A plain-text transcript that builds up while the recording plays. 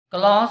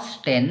Class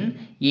 10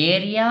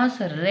 Areas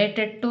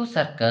related to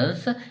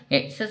circles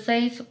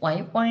exercise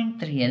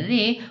 5.3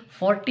 ಅಲ್ಲಿ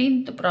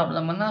 14th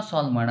problem ಅನ್ನು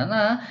solve ಮಾಡೋಣ.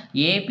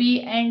 A B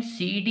and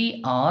C D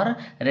R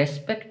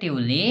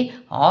respectively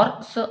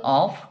arcs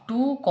of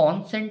two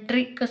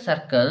concentric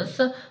circles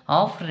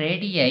of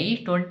radii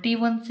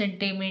 21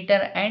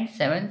 centimetre and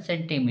 7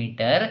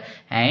 centimetre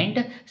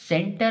and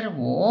centre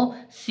O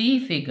C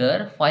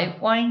figure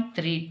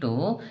 5.32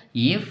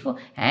 if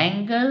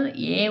angle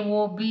A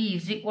O B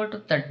is equal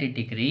to 30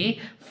 degree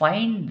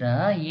find the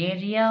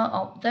area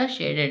of the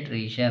shaded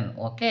region.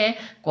 Okay,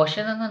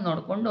 question ಅನ್ನು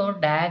ನೋಡಿಕೊಂಡು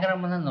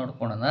diagram ಅನ್ನು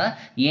ನೋಡ್ಕೊಳ್ಳೋಣ.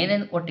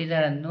 ಏನೇನು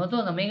ಕೊಟ್ಟಿದ್ದಾರೆ ಅನ್ನೋದು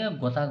ನಮಗೆ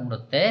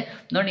ಗೊತ್ತಾಗ್ಬಿಡುತ್ತೆ.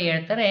 ನೋಡಿ,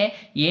 ಹೇಳ್ತಾರೆ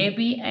A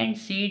B and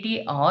C D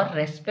R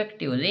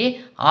respectively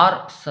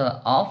arcs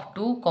of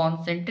two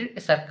concentric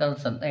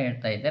circles ಅಂತ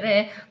ಹೇಳ್ತಾ ಇದ್ದಾರೆ.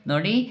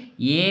 ನೋಡಿ,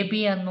 ಎ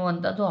ಬಿ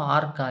ಅನ್ನುವಂಥದ್ದು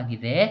ಆರ್ಕ್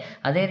ಆಗಿದೆ,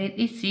 ಅದೇ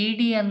ರೀತಿ ಸಿ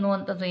ಡಿ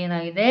ಅನ್ನುವಂಥದ್ದು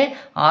ಏನಾಗಿದೆ,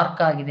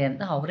 ಆರ್ಕ್ ಆಗಿದೆ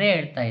ಅಂತ ಅವರೇ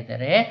ಹೇಳ್ತಾ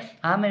ಇದ್ದಾರೆ.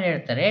 ಆಮೇಲೆ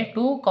ಹೇಳ್ತಾರೆ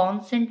ಟೂ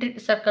ಕಾನ್ಸೆಂಟ್ರಿಕ್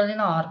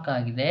ಸರ್ಕಲ್ನ ಆರ್ಕ್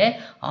ಆಗಿದೆ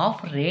of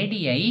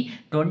radii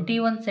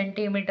 21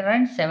 centimetre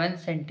and 7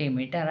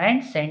 centimetre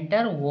and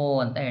centre ಓ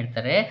ಅಂತ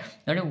ಹೇಳ್ತಾರೆ.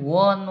 ನೋಡಿ, ಓ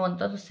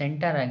ಅನ್ನುವಂಥದ್ದು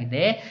ಸೆಂಟರ್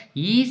ಆಗಿದೆ.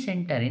 ಈ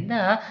ಸೆಂಟರಿಂದ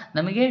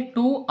ನಮಗೆ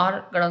ಟೂ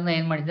ಆರ್ಕ್ಗಳನ್ನು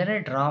ಏನು ಮಾಡಿದ್ದಾರೆ,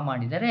 ಡ್ರಾ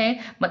ಮಾಡಿದ್ದಾರೆ.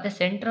 ಮತ್ತು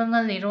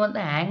ಸೆಂಟ್ರನಲ್ಲಿ ಇರುವಂಥ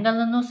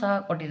ಆ್ಯಂಗಲನ್ನು ಸಹ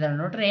ಕೊಟ್ಟಿದ್ದಾರೆ.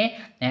 ನೋಡ್ರಿ,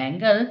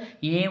 angle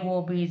A O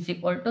B is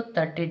equal to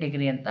 30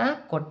 degree ಅಂತ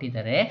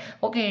ಕೊಟ್ಟಿದ್ದಾರೆ.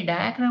 ಓಕೆ, ಈ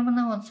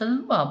ಡಯಾಗ್ರಾಮನ್ನು ಒಂದು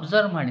ಸ್ವಲ್ಪ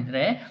ಅಬ್ಸರ್ವ್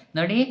ಮಾಡಿದರೆ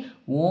ನೋಡಿ,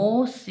 ಓ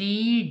ಸಿ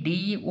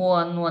ಡಿ ಒ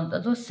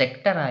ಅನ್ನುವಂಥದ್ದು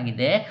ಸೆಕ್ಟರ್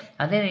ಆಗಿದೆ.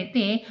 ಅದೇ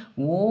ರೀತಿ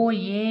ಓ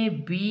ಎ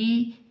ಬಿ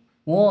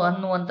ಓ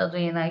ಅನ್ನುವಂಥದ್ದು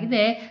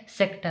ಏನಾಗಿದೆ,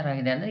 ಸೆಕ್ಟರ್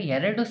ಆಗಿದೆ. ಅಂದರೆ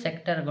ಎರಡು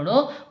ಸೆಕ್ಟರ್ಗಳು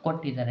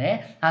ಕೊಟ್ಟಿದ್ದಾರೆ.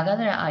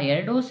 ಹಾಗಾದರೆ ಆ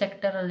ಎರಡೂ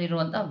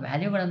ಸೆಕ್ಟರಲ್ಲಿರುವಂಥ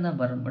ವ್ಯಾಲ್ಯೂಗಳನ್ನು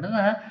ಬರ್ಬಿಡೋಣ.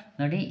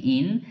 ನೋಡಿ,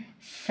 ಇನ್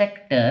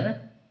ಸೆಕ್ಟರ್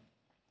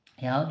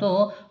ಯಾವುದು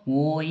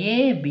ಓ ಎ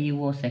ಬಿ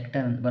ಒ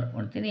ಸೆಕ್ಟರ್ ಅಂತ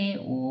ಬರ್ಕೊಳ್ತೀನಿ.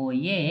 ಓ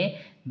ಎ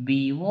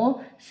ಬಿ ಒ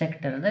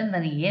ಸೆಕ್ಟರ್ದಲ್ಲಿ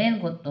ನನಗೆ ಏನೇನು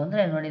ಗೊತ್ತು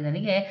ಅಂದರೆ, ನೋಡಿ,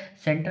 ನನಗೆ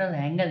ಸೆಂಟ್ರಲ್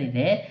ಆ್ಯಂಗಲ್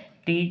ಇದೆ,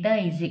 theta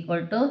is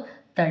equal to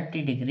 30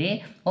 degree.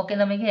 Okay,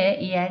 ನಮಗೆ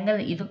ಈ ಆ್ಯಂಗಲ್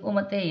ಇದಕ್ಕೂ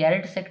ಮತ್ತು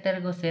ಎರಡು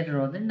ಸೆಕ್ಟರ್ಗೂ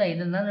ಸೇರಿರೋದ್ರಿಂದ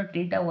ಇದನ್ನು ನಾನು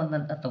ಟೀಟಾ 1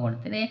 ಅಂತ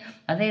ತೊಗೊಳ್ತೀನಿ.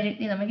 ಅದೇ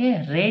ರೀತಿ ನಮಗೆ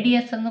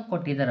ರೇಡಿಯಸನ್ನು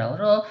ಕೊಟ್ಟಿದ್ದಾರೆ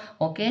ಅವರು.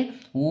 Okay,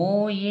 O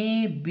A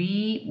B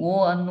O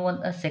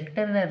ಅನ್ನುವಂಥ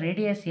ಸೆಕ್ಟರ್ನ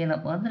ರೇಡಿಯಸ್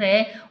ಏನಪ್ಪ ಅಂದರೆ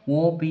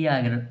ಒ ಬಿ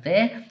ಆಗಿರುತ್ತೆ.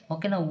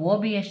 ಓಕೆ, ನಾವು ಒ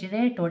ಬಿ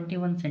ಎಷ್ಟಿದೆ,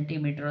 21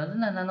 ಸೆಂಟಿಮೀಟರ್.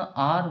 ಅದನ್ನು ನಾನು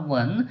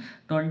R1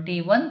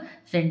 21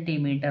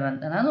 ಸೆಂಟಿಮೀಟರ್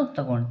ಅಂತ ನಾನು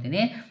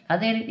ತೊಗೊಳ್ತೀನಿ.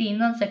 ಅದೇ ರೀತಿ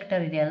ಇನ್ನೊಂದು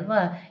ಸೆಕ್ಟರ್ ಇದೆ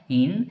ಅಲ್ವಾ,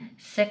 ಇನ್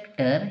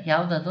ಸೆಕ್ಟರ್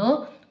ಯಾವುದದು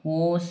ಓ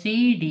ಸಿ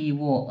ಡಿ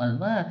ಒ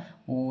ಅಲ್ವಾ,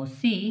 ಓ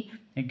ಸಿ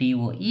ಡಿ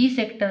ಒ. ಈ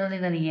ಸೆಕ್ಟರಲ್ಲಿ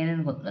ನನಗೆ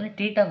ಏನೇನು ಗೊತ್ತು ಅಂದರೆ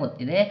ಟೀಟಾ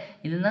ಗೊತ್ತಿದೆ.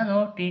 ಇದನ್ನು ನಾನು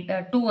ಟೀಟಾ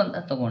 2 ಅಂತ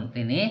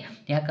ತೊಗೊಳ್ತೀನಿ.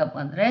 ಯಾಕಪ್ಪ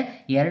ಅಂದರೆ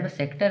ಎರಡು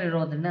ಸೆಕ್ಟರ್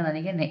ಇರೋದ್ರಿಂದ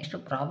ನನಗೆ ನೆಕ್ಸ್ಟ್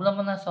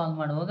ಪ್ರಾಬ್ಲಮನ್ನು ಸಾಲ್ವ್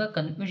ಮಾಡುವಾಗ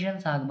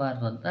ಕನ್ಫ್ಯೂಷನ್ಸ್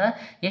ಆಗಬಾರ್ದು ಅಂತ.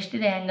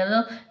 ಎಷ್ಟಿದೆ ಆ್ಯಂಗಲು,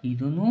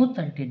 ಇದೂ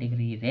 30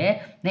 ಡಿಗ್ರಿ ಇದೆ.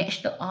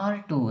 ನೆಕ್ಸ್ಟ್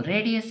R2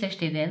 ರೇಡಿಯಸ್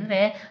ಎಷ್ಟಿದೆ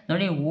ಅಂದರೆ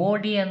ನೋಡಿ, ಓ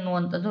ಡಿ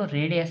ಅನ್ನುವಂಥದ್ದು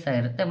ರೇಡಿಯಸ್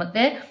ಆಗಿರುತ್ತೆ,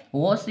 ಮತ್ತು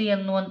ಓ ಸಿ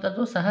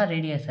ಅನ್ನುವಂಥದ್ದು ಸಹ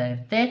ರೇಡಿಯಸ್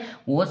ಆಗಿರುತ್ತೆ.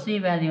 ಓ ಸಿ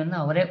ವ್ಯಾಲ್ಯೂನ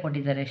ಅವರೇ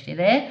ಕೊಟ್ಟಿದ್ದಾರೆ,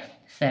 ಎಷ್ಟಿದೆ,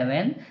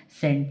 7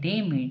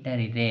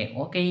 ಸೆಂಟಿಮೀಟರ್ ಇದೆ.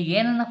 ಓಕೆ, ಈಗ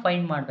ಏನನ್ನು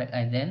ಫೈಂಡ್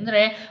ಮಾಡಬೇಕಾಗಿದೆ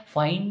ಅಂದರೆ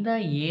find the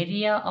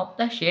area of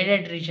the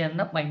shaded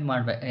ರೀಜನ್ನ find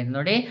ಮಾಡಬೇಕಾಗಿದೆ.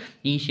 ನೋಡಿ,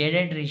 ಈ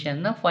ಶೇಡೆಡ್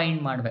ರೀಜನ್ನ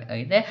ಫೈಂಡ್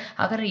ಮಾಡಬೇಕಾಗಿದೆ.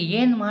 ಹಾಗಾದರೆ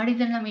ಏನು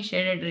ಮಾಡಿದರೆ ನಮಗೆ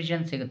ಶೇಡೆಡ್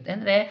ರೀಜನ್ ಸಿಗುತ್ತೆ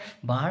ಅಂದರೆ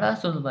ಬಹಳ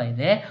ಸುಲಭ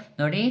ಇದೆ.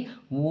 ನೋಡಿ,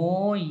 ಓ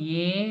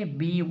ಎ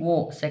ಬಿ ಒ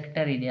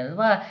ಸೆಕ್ಟರ್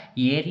ಇದೆಯಲ್ವಾ,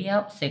 area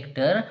of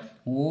sector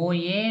O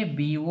A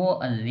B O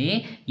ಅಲ್ಲಿ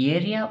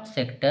area of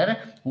sector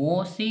O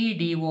C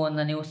D O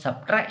ಅನ್ನು ನೀವು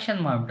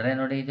ಸಬ್ಟ್ರಾಕ್ಷನ್ ಮಾಡಿಬಿಟ್ರೆ,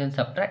 ನೋಡಿ, ಇದನ್ನು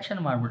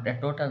ಸಬ್ಟ್ರಾಕ್ಷನ್ ಮಾಡಿಬಿಟ್ರೆ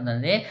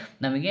ಟೋಟಲ್ನಲ್ಲಿ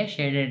ನಮಗೆ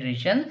ಶೇಡೆಡ್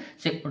ರೀಜನ್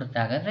ಸಿಕ್ಬಿಡುತ್ತೆ.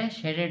 ಹಾಗಾದರೆ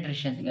ಶೇಡೆಡ್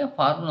ರೀಜನ್ಗೆ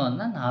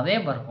ಫಾರ್ಮುಲಾವನ್ನು ನಾವೇ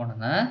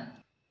ಬರ್ಕೊಳ್ಳೋಣ.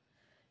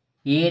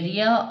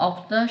 Area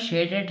of the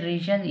shaded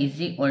region is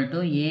equal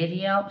to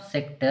area of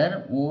sector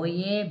O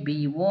A B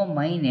O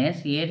minus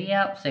area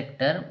of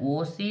sector O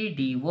C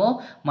D O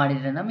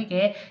ಮಾಡಿದರೆ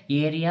ನಮಗೆ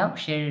ಏರಿಯಾ ಆಫ್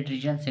ಶೇಡೆಡ್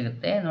ರೀಜನ್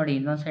ಸಿಗುತ್ತೆ. ನೋಡಿ,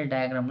 ಇನ್ನೊಂದು ಸೈಡ್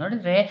ಡಯಾಗ್ರಾಮ್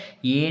ನೋಡಿದರೆ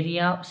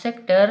area of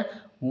sector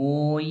O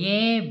A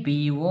B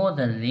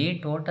ಒದಲ್ಲಿ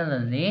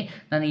ಟೋಟಲಲ್ಲಿ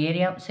ನಾನು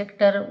area of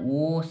sector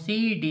O C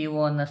D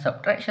O ಅನ್ನು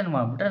subtraction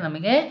ಮಾಡಿಬಿಟ್ರೆ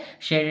ನಮಗೆ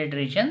ಶೇಡೆಡ್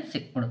ರೀಜನ್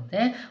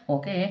ಸಿಕ್ಬಿಡುತ್ತೆ.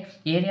 Okay,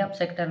 area of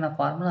ಸೆಕ್ಟರ್ನ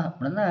formula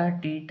ಹಾಕ್ಬಿಡೋಣ.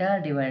 Theta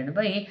divide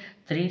by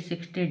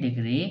 360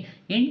 degree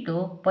into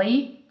pi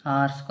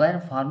R square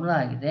formula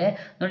ಆಗಿದೆ.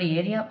 ನೋಡಿ,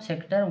 area of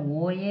sector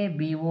O A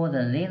B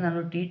ಒದಲ್ಲಿ ನಾನು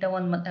theta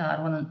 1 ಮತ್ತು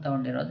R1 ಅಂತ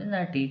ತೊಗೊಂಡಿರೋದ್ರಿಂದ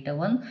theta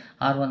 1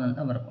 R1 ಅಂತ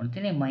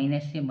ಬರ್ಕೊಳ್ತೀನಿ.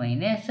 Minus C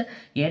minus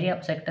area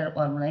of sector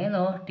formula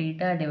ಏನು,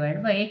 theta divide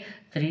by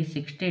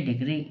 360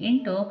 degree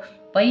into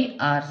pi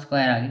R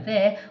square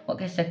ಆಗಿದೆ.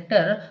 Okay,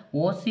 sector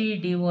O C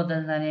D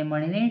ಒದಲ್ಲಿ ನಾನು ಏನು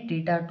ಮಾಡೀನಿ,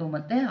 ಟೀಟಾ 2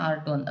 ಮತ್ತು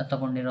R2 ಅಂತ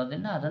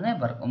ತೊಗೊಂಡಿರೋದ್ರಿಂದ ಅದನ್ನೇ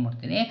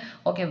ಬರ್ಕೊಂಬಿಡ್ತೀನಿ.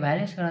 ಓಕೆ,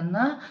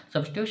 ವ್ಯಾಲ್ಯೂಸ್ಗಳನ್ನು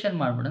ಸಬ್ಸ್ಟಿಟ್ಯೂಷನ್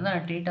ಮಾಡಿಬಿಡೋಣ.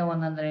 ಟೀಟಾ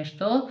 1 ಅಂದರೆ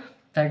ಎಷ್ಟು,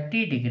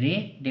 30 degree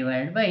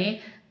divide by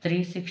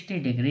 360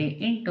 degree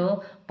into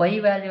pi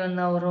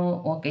ವ್ಯಾಲ್ಯೂವನ್ನು ಅವರು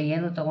ಓಕೆ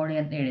ಏನು ತೊಗೊಳ್ಳಿ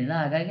ಅಂತ ಹೇಳಿಲ್ಲ,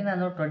 ಹಾಗಾಗಿ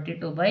ನಾನು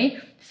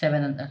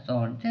 22/7 ಅಂತ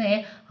ತೊಗೊಳ್ತೀನಿ.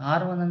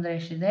 R1 ಅಂದರೆ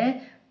ಎಷ್ಟಿದೆ,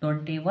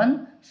 21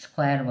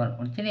 ಸ್ಕ್ವೇರ್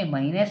ಬರ್ಕೊಳ್ತೀನಿ.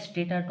 ಮೈನಸ್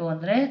ಟೀಟಾ 2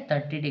 ಅಂದರೆ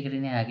 30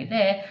 ಡಿಗ್ರಿನೇ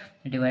ಆಗಿದೆ,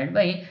 divide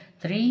by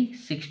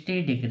 360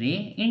 degree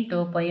into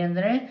pi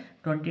ಅಂದರೆ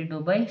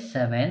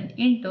 22/7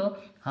 ಇಂಟು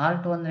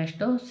R2 ಅಂದರೆ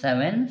ಎಷ್ಟು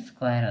 7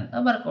 ಸ್ಕ್ವೇರ್ ಅಂತ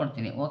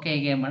ಬರ್ಕೊಳ್ತೀನಿ. ಓಕೆ,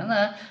 ಈಗ ಏನು ಮಾಡೋಣ,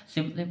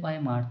 ಸಿಂಪ್ಲಿಫೈ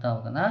ಮಾಡ್ತಾ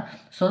ಹೋಗೋಣ.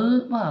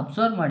 ಸ್ವಲ್ಪ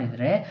ಅಬ್ಸರ್ವ್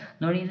ಮಾಡಿದರೆ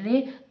ನೋಡಿ, ಇಲ್ಲಿ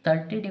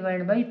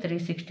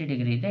 30/360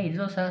 ಡಿಗ್ರಿ ಇದೆ,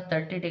 ಇಲ್ಲೂ ಸಹ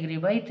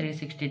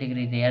 30°/360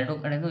 ಡಿಗ್ರಿ ಇದೆ, ಎರಡೂ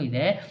ಕಡೆನೂ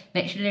ಇದೆ.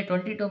 ನೆಕ್ಸ್ಟ್ ಇಲ್ಲಿ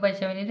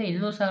 22/7 ಇದೆ,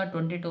 ಇಲ್ಲೂ ಸಹ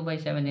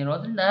 22/7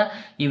 ಇರೋದ್ರಿಂದ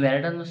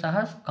ಇವೆರಡನ್ನೂ ಸಹ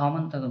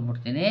ಕಾಮನ್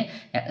ತೆಗೆದುಬಿಡ್ತೀನಿ.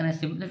 ಯಾಕಂದರೆ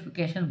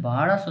ಸಿಂಪ್ಲಿಫಿಕೇಶನ್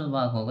ಭಾಳ ಸುಲಭ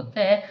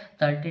ಆಗೋಗುತ್ತೆ.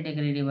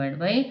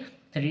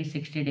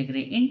 30°/360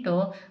 ಡಿಗ್ರಿ ಇಂಟು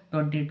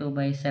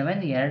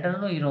 22/7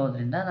 ಎರಡರಲ್ಲೂ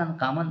ಇರೋದ್ರಿಂದ ನಾನು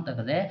ಕಾಮನ್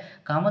ತೆಗೆದೆ.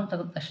 ಕಾಮನ್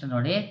ತೆಗೆದ ತಕ್ಷಣ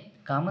ನೋಡಿ,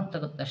 ಕಾಮನ್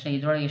ತೆಗೆದ ತಕ್ಷಣ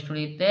ಇದರೊಳಗೆ ಎಷ್ಟು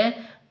ಉಳಿಯುತ್ತೆ,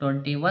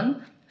 21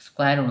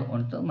 ಸ್ಕ್ವೇರ್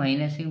ಉಳ್ಕೊಳ್ತು,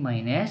 ಮೈನಸಿಗೆ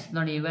ಮೈನಸ್.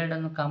 ನೋಡಿ,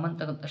 ಇವೆರಡನ್ನು ಕಾಮನ್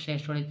ತೆಗೆದ ತಕ್ಷಣ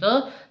ಎಷ್ಟು ಉಳಿತು,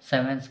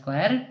 7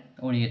 ಸ್ಕ್ವೇರ್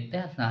ಉಳಿಯುತ್ತೆ.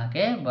 ಅದನ್ನ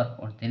ಹಾಗೆ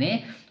ಬರ್ಕೊಳ್ತೀನಿ.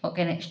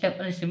 ಓಕೆ, ನೆಕ್ಸ್ಟ್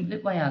ಸ್ಟೆಪ್ಪಲ್ಲಿ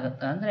ಸಿಂಪ್ಲಿಫೈ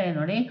ಆಗುತ್ತೆ ಅಂದರೆ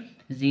ನೋಡಿ,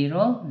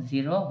 0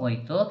 0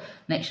 ಹೋಯಿತು.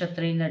 ನೆಕ್ಸ್ಟ್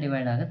 3ಇಂದ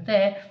ಡಿವೈಡ್ ಆಗುತ್ತೆ,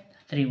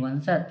 3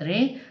 1s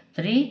 3,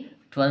 3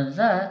 12s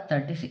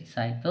 36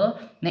 ಆಯಿತು.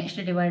 ನೆಕ್ಸ್ಟ್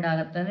ಡಿವೈಡ್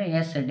ಆಗುತ್ತೆ ಅಂದರೆ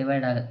ಎಸ್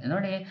ಡಿವೈಡ್ ಆಗುತ್ತೆ.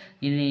 ನೋಡಿ,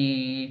 ಇಲ್ಲಿ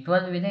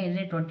 12 ಇದೆ,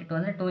 ಇಲ್ಲಿ 22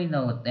 ಅಂದರೆ 2ಇಂದ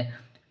ಹೋಗುತ್ತೆ.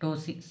 2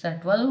 6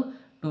 12,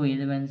 2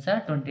 11s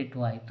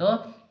 22 ಆಯಿತು.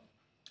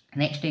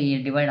 ನೆಕ್ಸ್ಟ್ ಈ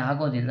ಡಿವೈಡ್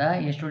ಆಗೋದಿಲ್ಲ.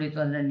 ಎಷ್ಟು ಉಳಿತು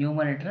ಅಂದರೆ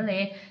ನ್ಯೂಮರೇಟ್ರಲ್ಲಿ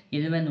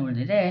 11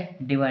 ಉಳಿದಿದೆ,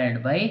 ಡಿವೈಡ್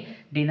ಬೈ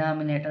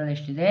ಡಿನಾಮಿನೇಟ್ರಲ್ಲಿ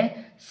ಎಷ್ಟಿದೆ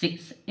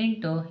 6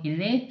 ಇಂಟು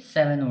ಇಲ್ಲಿ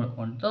 7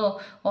 ಉಳ್ಕೊಳ್ತು.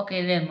 ಓಕೆ,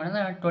 ಇಲ್ಲಿ ಏನು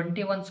ಮಾಡೋಣ,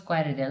 21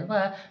 ಸ್ಕ್ವೇರ್ ಇದೆ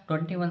ಅಲ್ವಾ,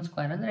 21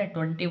 ಸ್ಕ್ವೇರ್ ಅಂದರೆ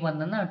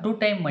 21ಅನ್ನು 2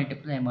 ಟೈಮ್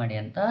ಮಲ್ಟಿಪ್ಲೈ ಮಾಡಿ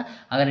ಅಂತ.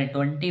 ಹಾಗಾದರೆ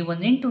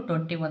 21 ಇಂಟು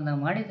 21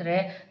 ಮಾಡಿದರೆ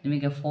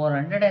ನಿಮಗೆ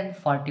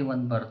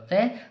 441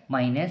 ಬರುತ್ತೆ.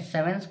 ಮೈನಸ್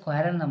 7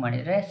 ಸ್ಕ್ವೇರನ್ನು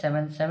ಮಾಡಿದರೆ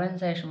 7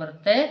 7s ಎಷ್ಟು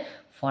ಬರುತ್ತೆ,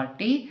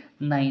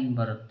 49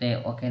 ಬರುತ್ತೆ.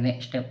 ಓಕೆ,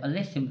 ನೆಕ್ಸ್ಟ್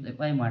ಸ್ಟೆಪ್ಪಲ್ಲಿ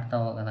ಸಿಂಪ್ಲಿಫೈ ಮಾಡ್ತಾ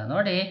ಹೋಗೋಣ.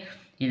 ನೋಡಿ,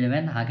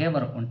 11 ಹಾಗೆ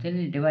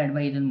ಬರ್ಕೊಳ್ತೀನಿ, ಡಿವೈಡ್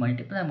ಬೈ ಇದನ್ನು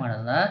ಮಲ್ಟಿಪ್ಲೈ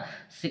ಮಾಡಲ್ಲ,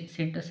 6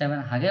 ಇಂಟು 7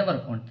 ಹಾಗೆ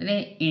ಬರ್ಕೊಳ್ತೀನಿ,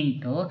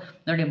 ಇಂಟು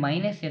ನೋಡಿ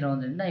ಮೈನಸ್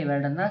ಇರೋದ್ರಿಂದ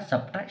ಇವೆರಡನ್ನ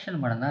ಸಬ್ಟ್ರಾಕ್ಷನ್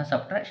ಮಾಡೋಣ.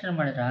 ಸಬ್ಟ್ರಾಕ್ಷನ್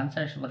ಮಾಡಿದರೆ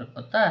ಆನ್ಸರ್ ಎಷ್ಟು ಬರುತ್ತೆ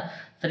ಗೊತ್ತಾ,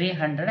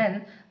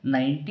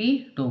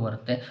 392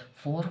 ಬರುತ್ತೆ.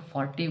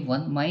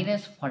 441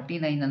 ಮೈನಸ್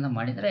 49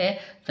 ಮಾಡಿದರೆ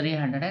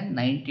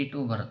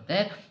 392 ಬರುತ್ತೆ.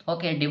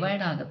 ಓಕೆ,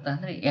 ಡಿವೈಡ್ ಆಗುತ್ತೆ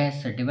ಅಂದರೆ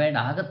ಎಸ್ ಡಿವೈಡ್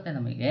ಆಗುತ್ತೆ.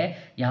 ನಮಗೆ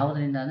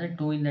ಯಾವುದರಿಂದ ಅಂದರೆ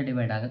 2ಇಂದ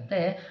ಡಿವೈಡ್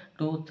ಆಗುತ್ತೆ.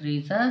 2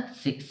 3s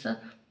 6.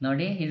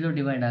 ನೋಡಿ, ಇಲ್ಲೂ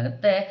ಡಿವೈಡ್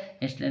ಆಗುತ್ತೆ.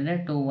 ಎಷ್ಟಂದರೆ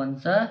 2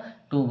 1s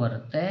 2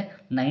 ಬರುತ್ತೆ,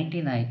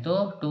 19 ಆಯಿತು.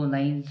 2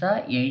 9s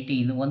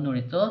 18, 1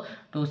 ಉಳಿತು.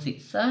 2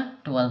 6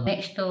 12.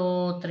 ನೆಕ್ಸ್ಟು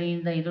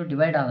 3ಇಂದ ಇದು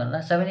ಡಿವೈಡ್ ಆಗೋಲ್ಲ,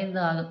 7ಇಂದ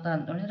ಆಗುತ್ತಾ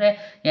ಅಂತ ನೋಡಿದರೆ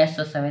ಎಸ್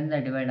 7ಇಂದ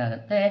ಡಿವೈಡ್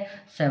ಆಗುತ್ತೆ.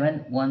 7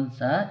 1s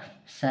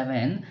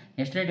 7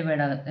 ಎಷ್ಟೇ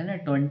ಡಿವೈಡ್ ಆಗುತ್ತೆ ಅಂದರೆ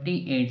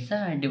 28s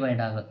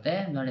ಡಿವೈಡ್ ಆಗುತ್ತೆ.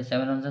 ನೋಡಿ,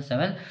 7 1s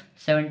 7,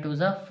 7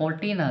 2s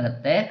 14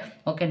 ಆಗುತ್ತೆ.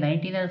 ಓಕೆ,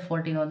 19ಅಲ್ಲಿ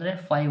 14 ಅಂದರೆ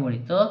 5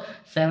 ಉಳಿತು.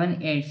 7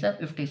 8s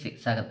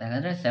 56 ಆಗುತ್ತೆ.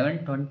 ಹಾಗಾದರೆ 7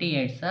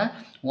 28s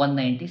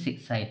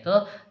 196 ಆಯಿತು.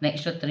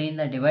 ನೆಕ್ಸ್ಟ್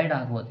 3ಇಂದ ಡಿವೈಡ್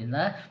ಆಗೋದಿಲ್ಲ.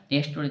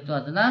 ಎಷ್ಟು ಉಳಿತು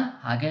ಅದನ್ನು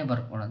ಹಾಗೆ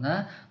ಬರ್ಕೊಳ್ಳೋಣ.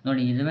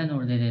 ನೋಡಿ, 11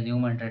 ಉಳಿದಿದೆ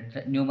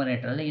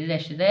ನ್ಯೂಮರೇಟ್ರಲ್ಲಿ, ಇಲ್ಲಿ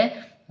ಎಷ್ಟಿದೆ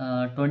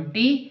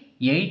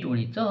 28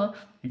 ಉಳಿತು,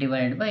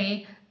 ಡಿವೈಡ್ ಬೈ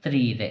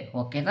 3 ಇದೆ.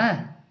 ಓಕೆನಾ,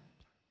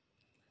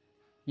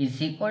 is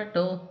equal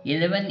to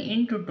 11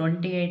 into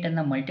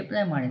 28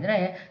 multiply ಮಾಡಿದರೆ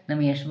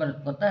ನಮಗೆ ಎಷ್ಟು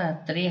ಬರುತ್ತೆ ಗೊತ್ತಾ,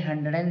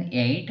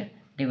 308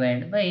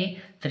 ಡಿವೈಡ್ ಬೈ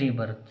 3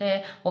 ಬರುತ್ತೆ.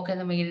 ಓಕೆ,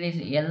 ನಮಗೆ ಇಲ್ಲಿ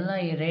ಎಲ್ಲ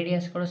ಈ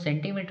ರೇಡಿಯಸ್ಗಳು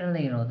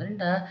ಸೆಂಟಿಮೀಟ್ರಲ್ಲೇ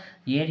ಇರೋದ್ರಿಂದ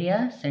ಏರಿಯಾ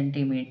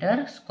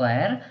ಸೆಂಟಿಮೀಟರ್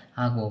ಸ್ಕ್ವೇರ್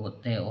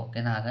ಆಗೋಗುತ್ತೆ.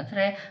 ಓಕೆನಾ,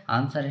 ಹಾಗಾದರೆ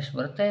ಆನ್ಸರ್ ಎಷ್ಟು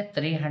ಬರುತ್ತೆ,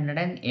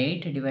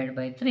 308 ಡಿವೈಡ್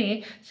ಬೈ 3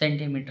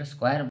 ಸೆಂಟಿಮೀಟರ್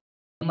ಸ್ಕ್ವೇರ್.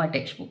 ನಿಮ್ಮ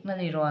ಟೆಕ್ಸ್ಟ್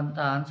ಬುಕ್ನಲ್ಲಿ ಇರುವಂಥ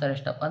ಆನ್ಸರ್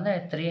ಎಷ್ಟಪ್ಪ ಅಂದರೆ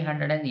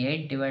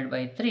 308 ಡಿವೈಡ್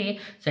ಬೈ 3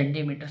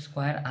 ಸೆಂಟಿಮೀಟರ್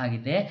ಸ್ಕ್ವೇರ್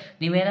ಆಗಿದೆ.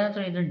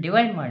 ನೀವೇನಾದರೂ ಇದನ್ನು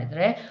ಡಿವೈಡ್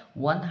ಮಾಡಿದರೆ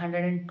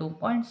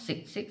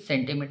 102.66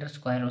 ಸೆಂಟಿಮೀಟರ್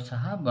ಸ್ಕ್ವೇರು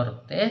ಸಹ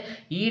ಬರುತ್ತೆ.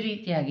 ಈ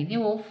ರೀತಿಯಾಗಿ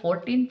ನೀವು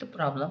 14th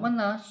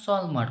ಪ್ರಾಬ್ಲಮನ್ನು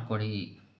ಸಾಲ್ವ್ ಮಾಡಿಕೊಡಿ.